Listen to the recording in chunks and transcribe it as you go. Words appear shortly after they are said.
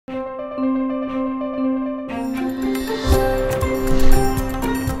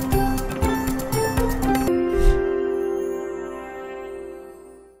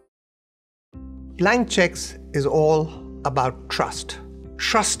Blank checks is all about trust.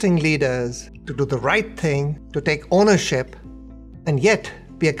 Trusting leaders to do the right thing, to take ownership, and yet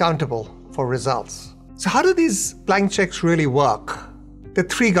be accountable for results. So how do these blank checks really work? There are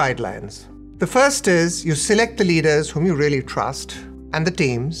 3 guidelines. The first is you select the leaders whom you really trust and the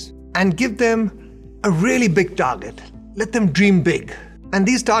teams and give them a really big target. Let them dream big. And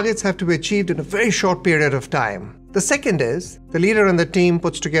these targets have to be achieved in a very short period of time. The second is the leader and the team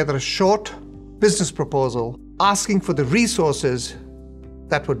puts together a short business proposal asking for the resources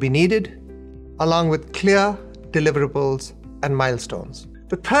that would be needed, along with clear deliverables and milestones.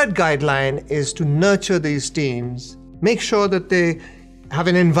 The third guideline is to nurture these teams, make sure that they have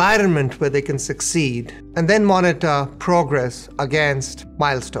an environment where they can succeed, and then monitor progress against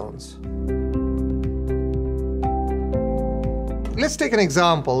milestones. Let's take an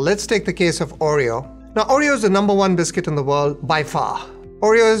example. Let's take the case of Oreo. Now, Oreo is the #1 biscuit in the world by far.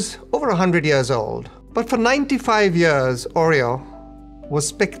 Oreo is over 100 years old. But for 95 years, Oreo was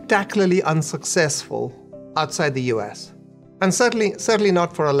spectacularly unsuccessful outside the US. And certainly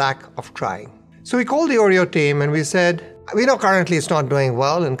not for a lack of trying. So we called the Oreo team and we said, we know currently it's not doing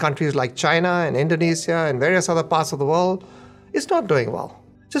well in countries like China and Indonesia and various other parts of the world. It's not doing well.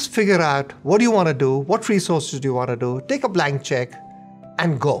 Just figure out what do you want to do, what resources do you want to do, take a blank check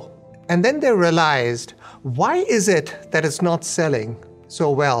and go. And then they realized, why is it that it's not selling so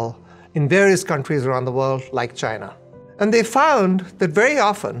well in various countries around the world like China? And they found that very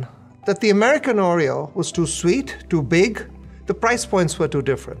often that the American Oreo was too sweet, too big, the price points were too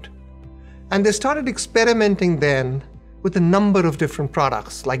different. And they started experimenting then with a number of different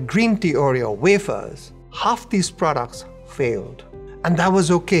products like green tea Oreo, wafers. Half these products failed. And that was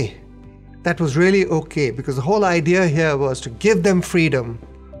okay. That was really okay, because the whole idea here was to give them freedom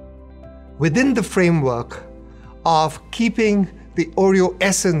within the framework of keeping the Oreo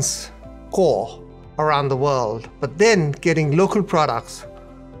essence core around the world, but then getting local products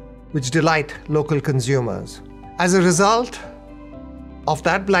which delight local consumers. As a result of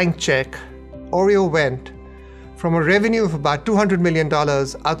that blank check, Oreo went from a revenue of about $200 million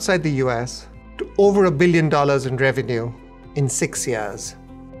outside the US to over $1 billion in revenue in 6 years.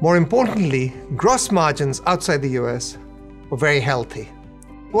 More importantly, gross margins outside the US were very healthy.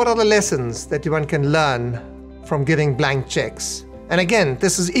 What are the lessons that one can learn from giving blank checks? And again,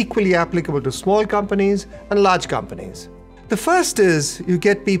 this is equally applicable to small companies and large companies. The first is you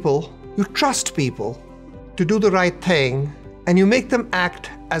get people, you trust people to do the right thing, and you make them act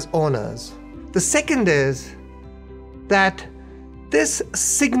as owners. The second is that this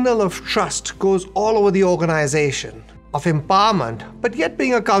signal of trust goes all over the organization, of empowerment, but yet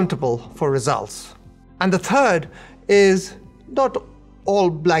being accountable for results. And the third is not all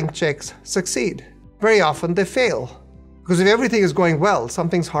blank checks succeed. Very often they fail. Because if everything is going well,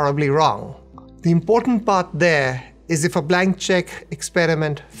 something's horribly wrong. The important part there is if a blank check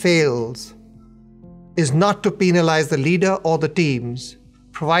experiment fails, is not to penalize the leader or the teams,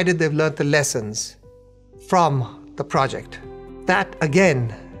 provided they've learned the lessons from the project. That,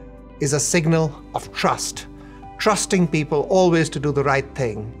 again, is a signal of trust. Trusting people always to do the right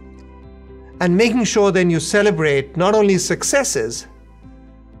thing. And making sure then you celebrate not only successes,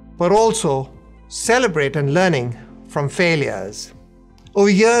 but also celebrate and learning from failures. Over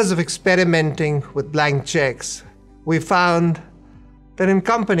years of experimenting with blank checks, we found that in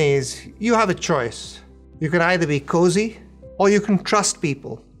companies, you have a choice. You can either be cozy or you can trust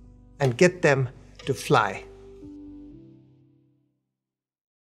people and get them to fly.